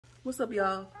What's up,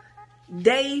 y'all?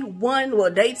 Day one, well,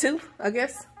 day two, I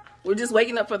guess. We're just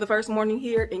waking up for the first morning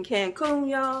here in Cancun,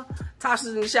 y'all.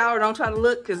 Tasha's in the shower. Don't try to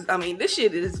look, because, I mean, this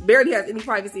shit is barely has any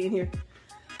privacy in here.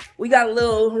 We got a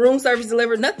little room service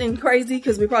delivered. Nothing crazy,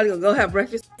 because we're probably going to go have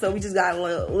breakfast. So we just got a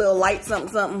little light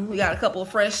something. We got a couple of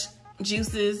fresh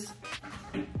juices,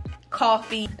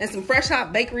 coffee, and some fresh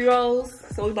hot bakery rolls.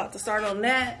 So we about to start on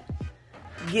that,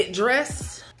 get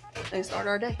dressed, and start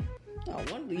our day. I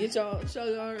wanted to get y'all, show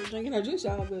y'all drinking our juice,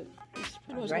 y'all, but it's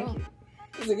pretty much gone.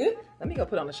 Is it good? Let me go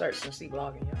put on the shirts and see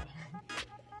vlogging,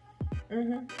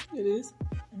 y'all. It is.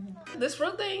 This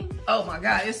fruit thing, oh my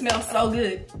God, it smells so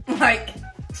good. Like,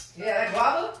 yeah, that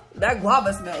guava? That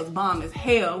guava smells bomb as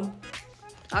hell.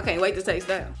 I can't wait to taste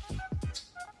that.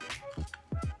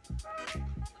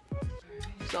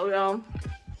 So, y'all,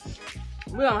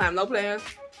 we don't have no plans.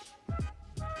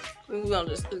 We're gonna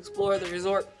just explore the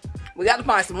resort. We got to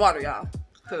find some water, y'all,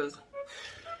 because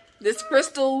this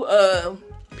crystal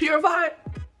purified,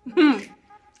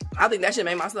 I think that shit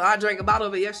made my stomach. I drank a bottle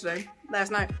of it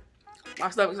last night. My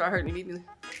stomach started hurting immediately.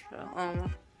 So, I don't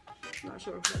know. Not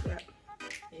sure about that.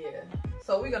 Yeah.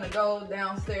 So we're gonna go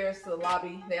downstairs to the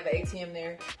lobby. They have an ATM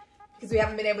there. Because we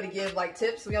haven't been able to give like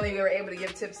tips. We only were able to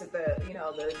give tips at the, you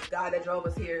know, the guy that drove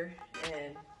us here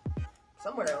and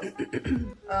somewhere else.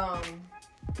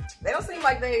 They don't seem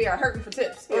like they are hurting for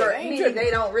tips. Or meaning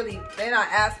they're not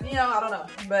asking, you know, I don't know.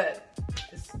 But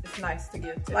it's nice to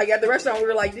give tips. Like at the restaurant, we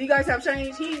were like, do you guys have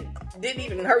change? He didn't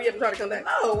even hurry up and try to come back.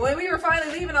 No, when we were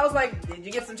finally leaving, I was like, did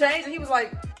you get some change? And he was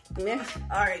like, yeah,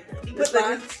 all right. He put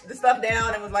the stuff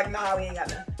down and was like, nah, we ain't got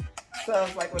none. So I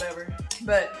was like, whatever.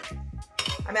 But,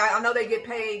 I mean, I know they get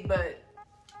paid, but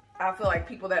I feel like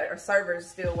people that are servers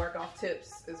still work off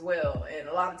tips as well. And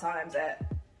a lot of times at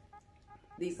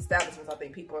these establishments, I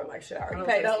think people are like, shit, I already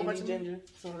paid a whole bunch of ginger.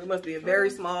 So it must be a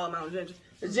very small amount of ginger.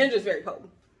 The ginger is very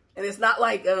potent. And it's not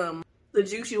like the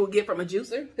juice you will get from a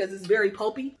juicer, because it's very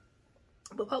pulpy.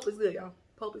 But pulp is good, y'all.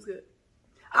 Pulp is good.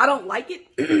 I don't like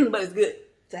it, but it's good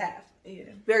to have. Yeah.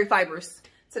 Very fibrous.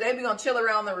 Today we're going to chill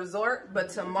around the resort, but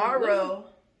tomorrow...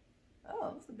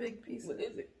 Oh, it's a big piece. What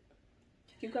is it?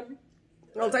 Cucumber?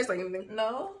 It don't taste like anything.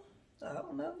 No. I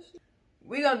don't know.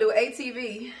 We're going to do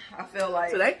ATV, I feel like.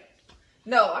 Today?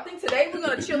 No, I think today we're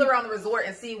going to chill around the resort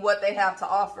and see what they have to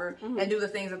offer and do the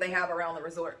things that they have around the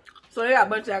resort. So they got a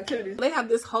bunch of activities. They have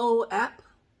this whole app,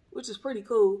 which is pretty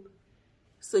cool.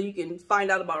 So you can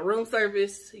find out about room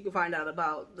service. You can find out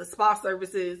about the spa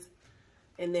services.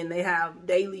 And then they have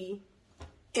daily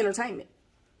entertainment.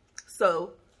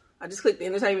 So I just clicked the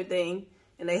entertainment thing.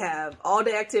 And they have all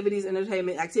day activities,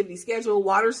 entertainment, activity schedule,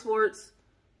 water sports,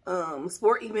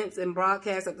 sport events and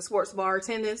broadcasts at the sports bar,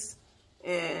 tennis,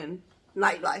 and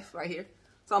nightlife right here.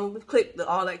 So I'm going to click the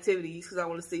all activities because I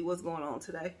want to see what's going on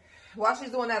today. While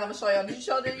she's doing that, I'm going to show y'all. Did you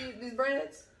show these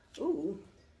breads? Ooh,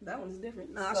 that one's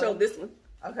different. No, I showed this one.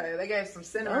 Okay, they gave some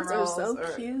cinnamon rolls so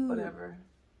or cute. whatever.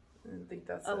 I think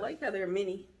that's I like how they're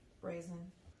mini. Raisin.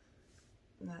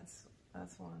 And that's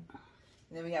one.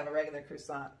 And then we have a regular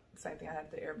croissant. Same thing I had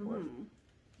at the airport.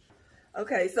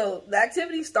 Okay, so the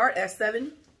activities start at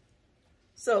 7.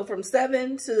 So from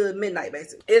 7 to midnight,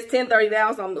 basically. It's 10:30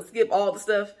 now, so I'm going to skip all the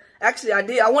stuff.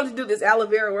 Actually, I wanted to do this aloe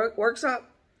vera workshop,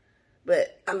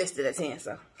 but I missed it at 10,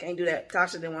 so can't do that.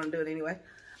 Tasha didn't want to do it anyway.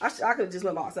 I could have just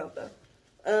went by myself,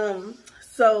 though.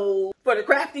 So for the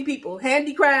crafty people,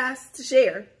 handicrafts to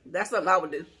share. That's something I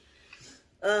would do.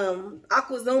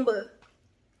 Aqua Zumba.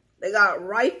 They got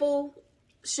rifle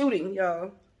shooting,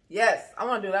 y'all. Yes, I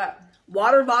want to do that.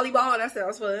 Water volleyball. That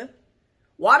sounds fun.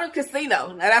 Water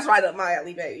casino. Now that's right up my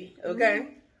alley, baby. Okay.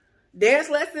 Dance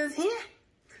lessons.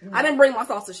 I didn't bring my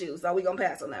salsa shoes, so we gonna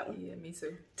pass on that one. Yeah, me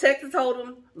too. Texas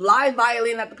Hold'em. Live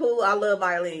violin at the pool. I love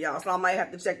violin, y'all, so I might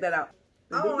have to check that out.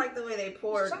 I don't like the way they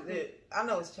poured it. I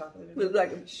know it's chocolate. It's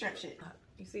like a shrimp shit.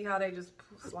 You see how they just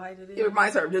slide it in? It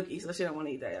reminds her of Dookie, so she don't want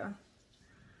to eat that, y'all.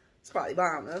 It's probably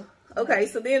bomb, though. Okay,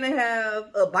 so then they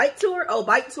have a bike tour. Oh,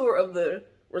 bike tour of the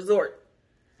resort.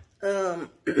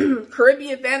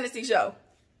 Caribbean fantasy show.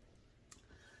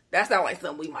 That sounds like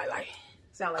something we might like.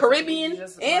 Sound like Caribbean and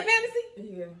fantasy?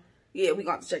 Yeah. Yeah, we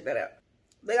got to check that out.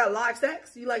 They got live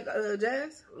sax. You like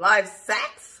jazz? Live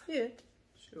sax? Yeah.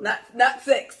 Sure. Not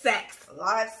sex, sax.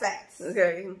 Live sax.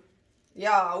 Okay.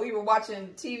 Y'all, we were watching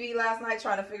TV last night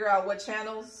trying to figure out what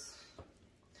channels.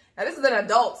 Now, this is an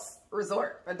adults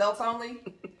resort. Adults only.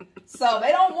 So,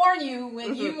 they don't warn you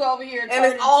when you over here. And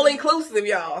it's all inclusive,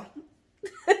 y'all.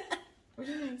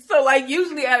 So, like,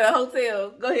 usually at a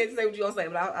hotel, go ahead and say what you're going to say,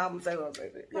 but I'm going to say what I'm going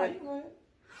to say. No, you go ahead.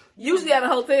 Usually at a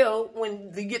hotel,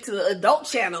 when you get to the adult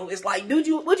channel, it's like, would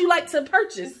you like to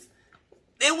purchase?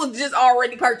 It was just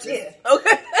already purchased. Yeah.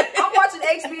 Okay. I'm watching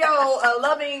HBO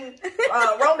loving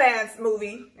romance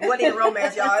movie. It wasn't even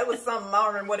romance, y'all. It was something, I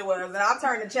don't remember what it was. And I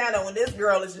turned the channel and this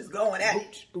girl is just going at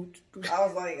it. I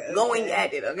was like, okay. Going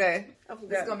at it, okay.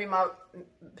 This is gonna be my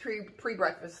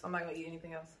pre-breakfast. I'm not gonna eat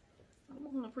anything else. I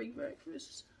want a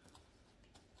pre-breakfast.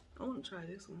 I want to try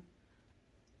this one.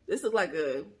 This looks like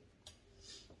a.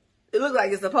 It looks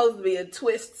like it's supposed to be a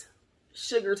twist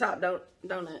sugar top donut.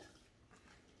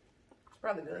 It's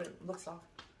probably good. It looks soft.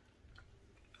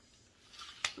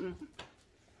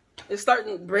 It's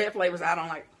certain bread flavors I don't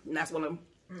like, and that's one of them.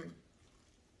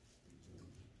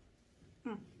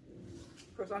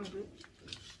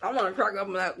 I want to crack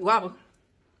up that guava.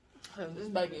 This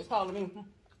baby is calling me.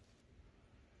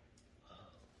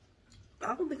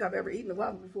 I don't think I've ever eaten a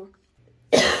guava before.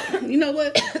 You know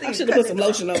what? I should have put some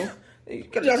lotion on. You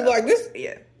just go like this?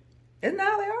 Yeah. Isn't that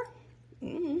how they are?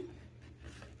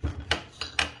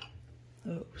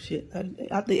 Oh, shit.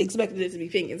 I expected it to be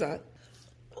pink inside.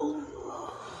 Ooh,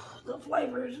 the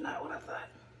flavor is not what I thought.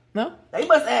 No? They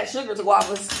must add sugar to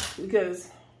guavas because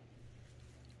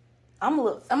am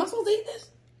I supposed to eat this?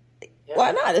 Yeah.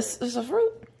 Why not? It's a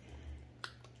fruit.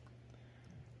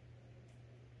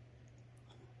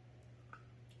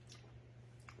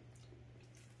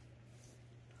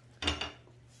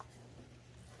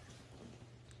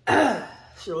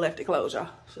 Should have left it closed, y'all.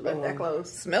 Should have left that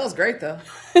closed. Smells great though.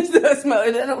 It does smell.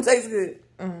 That don't taste good.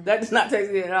 That does not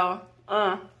taste good at all.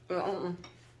 I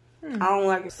don't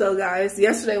like it. So guys,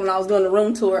 yesterday when I was doing the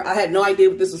room tour, I had no idea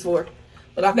what this was for,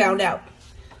 but I found out.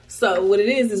 So what it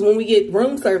is when we get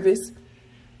room service,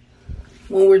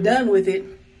 when we're done with it,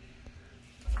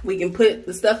 we can put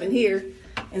the stuff in here,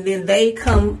 and then they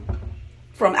come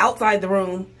from outside the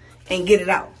room and get it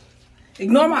out.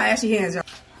 Ignore my ashy hands, y'all.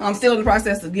 I'm still in the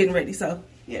process of getting ready, so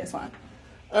yeah, it's fine.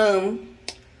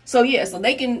 So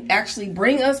they can actually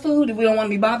bring us food if we don't want to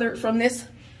be bothered from this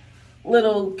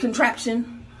little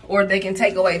contraption, or they can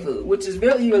take away food, which is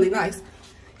really, really nice.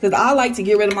 Because I like to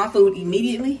get rid of my food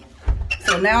immediately.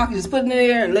 So now I can just put it in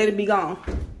there and let it be gone.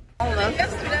 I don't know.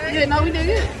 Yeah, no, we did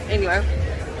good. Anyway,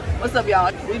 what's up,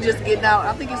 y'all? We just getting out.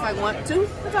 I think it's like 1, 2.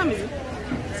 What time is it?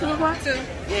 2 o'clock? 2.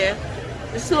 Yeah.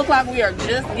 It's 2 o'clock. We are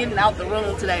just getting out the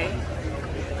room today.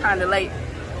 Kind of late.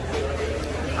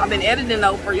 I've been editing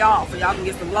though for y'all, so y'all can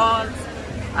get some vlogs.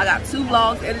 I got 2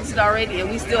 vlogs edited already,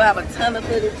 and we still have a ton of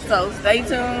footage, so stay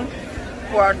tuned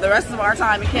for the rest of our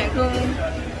time in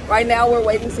Cancun. Right now we're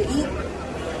waiting to eat.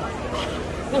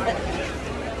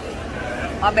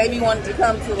 My baby wanted to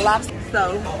come to the Lobster,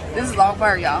 so this is all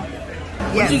for y'all.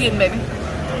 What you getting, baby?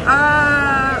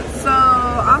 So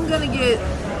I'm gonna get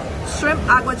shrimp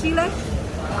aguachile.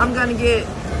 I'm gonna get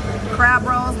crab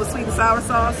rolls with sweet and sour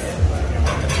sauce.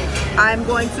 I'm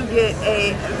going to get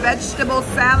a vegetable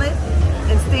salad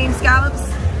and steamed scallops,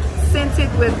 scented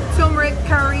with turmeric,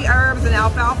 curry, herbs, and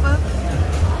alfalfa.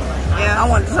 Yeah, I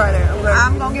want to try that.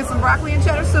 I'm gonna get some broccoli and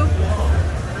cheddar soup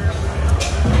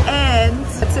and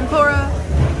a tempura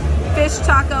fish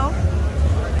taco.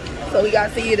 So we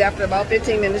got to eat after about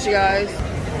 15 minutes, you guys.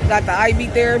 Got the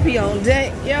IV therapy on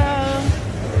deck, y'all.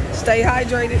 Stay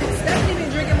hydrated. Stephanie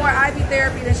been drinking more IV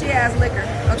therapy than she has liquor,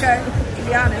 okay? To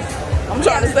be honest. I'm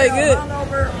trying to stay good.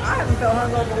 I haven't felt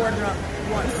hungover or drunk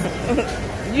once.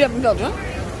 You haven't felt drunk?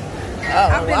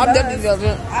 Oh, I've definitely felt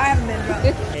drunk. I haven't been drunk.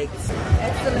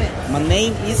 Excellent. My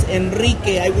name is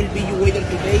Enrique. I will be your waiter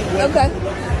today. Okay.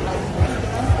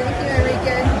 Thank you,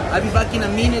 Enrique. I'll be back in a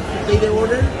minute to take the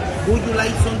order. Would you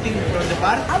like something from the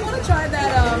bar? I want to try that,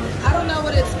 I don't know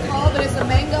what it's called, but it's a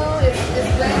mango. It's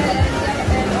red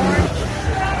and orange.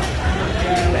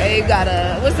 Babe got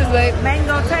a, what's this, babe?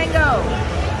 Mango tango.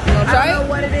 You gonna try I don't know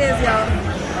what it is, y'all.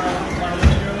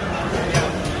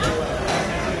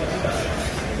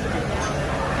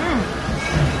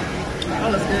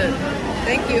 Oh, it's good.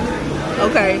 Thank you.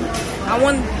 Okay.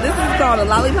 This is called a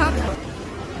lollipop.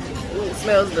 Ooh, it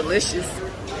smells delicious.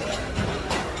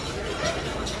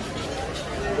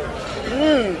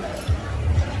 Ooh,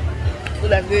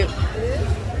 that's good.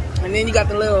 And then you got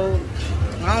the little,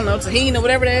 I don't know, tahini or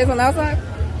whatever that is on the outside.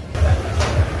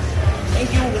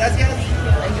 Thank you. Gracias.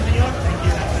 Thank you, señor. Thank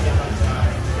you.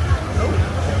 Ooh,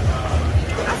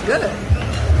 that's good.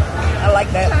 I like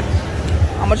that.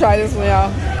 I'm gonna try this one,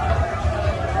 y'all.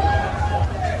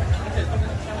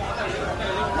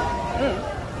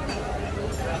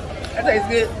 That tastes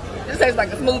good. This tastes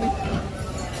like a smoothie.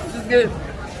 This is good.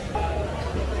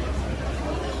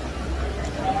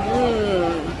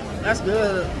 That's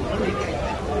good.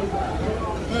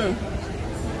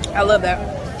 I love that.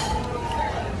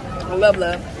 I love.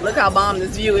 Look how bomb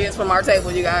this view is from our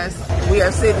table, you guys. We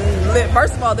are sitting lit.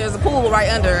 First of all, there's a pool right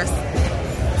under us.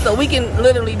 So we can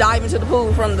literally dive into the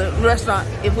pool from the restaurant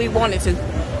if we wanted to.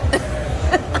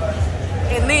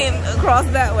 And then across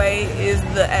that way is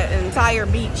the entire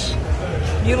beach.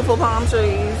 Beautiful palm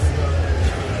trees.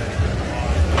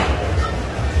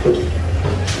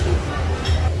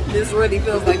 This really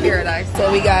feels like paradise.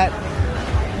 So we got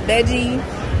veggie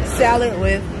salad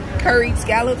with curried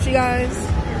scallops, you guys.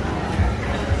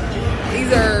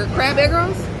 These are crab egg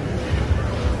rolls?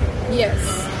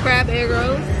 Yes, crab egg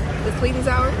rolls with sweet and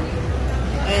sour.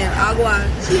 And agua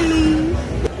chili.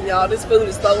 Y'all, this food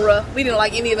is so rough. We didn't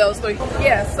like any of those three.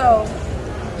 Yeah, so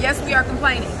yes, we are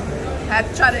complaining. I had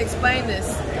to try to explain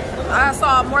this. I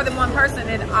saw more than one person,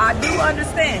 and I do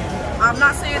understand. I'm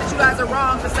not saying that you guys are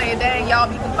wrong for saying, dang, y'all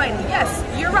be complaining. Yes,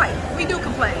 you're right. We do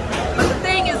complain. But the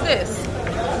thing is this.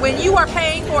 When you are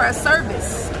paying for a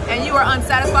service and you are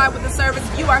unsatisfied with the service,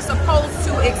 you are supposed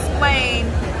to explain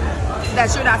that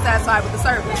you're not satisfied with the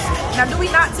service. Now, do we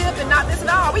not tip and not this and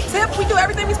all? We tip, we do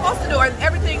everything we're supposed to do, or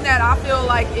everything that I feel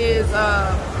like is,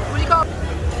 what do you call it?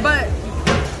 But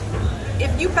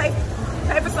if you pay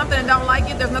for something and don't like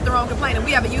it, there's nothing wrong with complaining.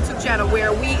 We have a YouTube channel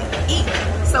where we eat,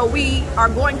 so we are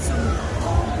going to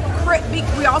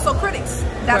we're also critics.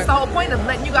 That's the whole point of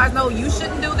letting you guys know you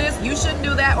shouldn't do this, you shouldn't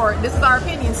do that, or this is our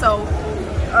opinion. So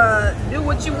do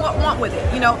what you want with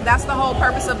it. You know, that's the whole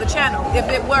purpose of the channel. If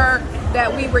it were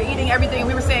that we were eating everything,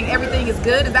 we were saying everything is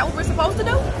good, is that what we're supposed to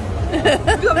do?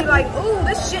 You're gonna be like, ooh,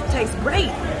 this shit tastes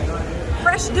great.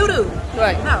 Fresh doo-doo.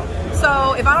 Right. No.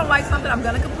 So if I don't like something, I'm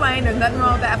gonna complain. There's nothing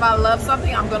wrong with that. If I love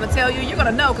something, I'm gonna tell you. You're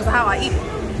gonna know because of how I eat it.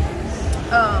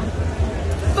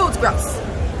 Food's gross.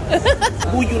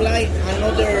 Would you like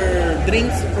another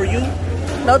drinks for you?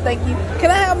 No, thank you. Can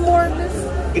I have more of this?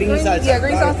 Green salsa. Yeah,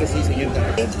 green Claro salsa. que sí,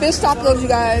 señorita. It's fish tacos, you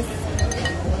guys.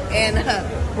 And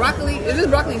broccoli. Is this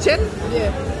broccoli cheddar?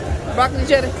 Yeah. Broccoli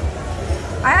cheddar.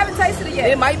 I haven't tasted it yet.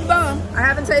 It might be bomb. I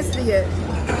haven't tasted it yet.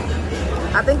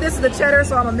 I think this is the cheddar,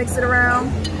 so I'm gonna mix it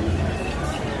around.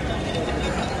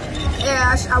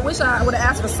 Yeah, I wish I would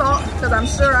have asked for salt because I'm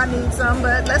sure I need some,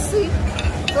 but let's see.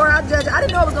 Before I judge, I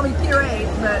didn't know it was gonna be pureed,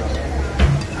 but.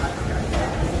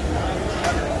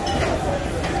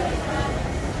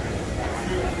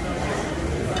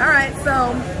 All right,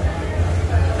 so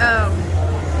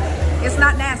it's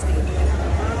not nasty,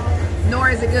 nor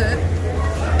is it good.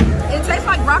 It tastes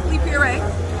like broccoli puree.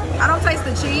 I don't taste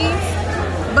the cheese,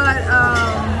 but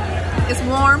it's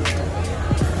warm.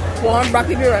 Warm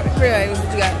broccoli puree.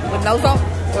 What you got? With no salt?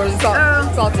 Or is it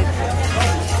salted?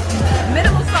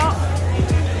 Minimal salt.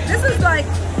 This is like,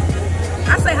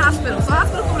 I say hospital. So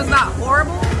hospital food is not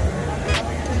horrible.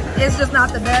 It's just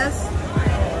not the best.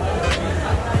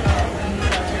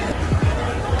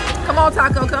 Come on,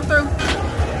 taco, come through.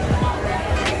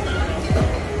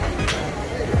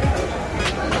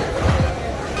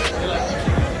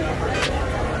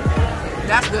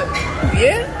 That's good.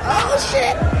 Yeah? Oh,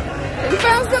 shit. We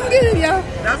found something good, y'all.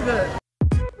 That's good.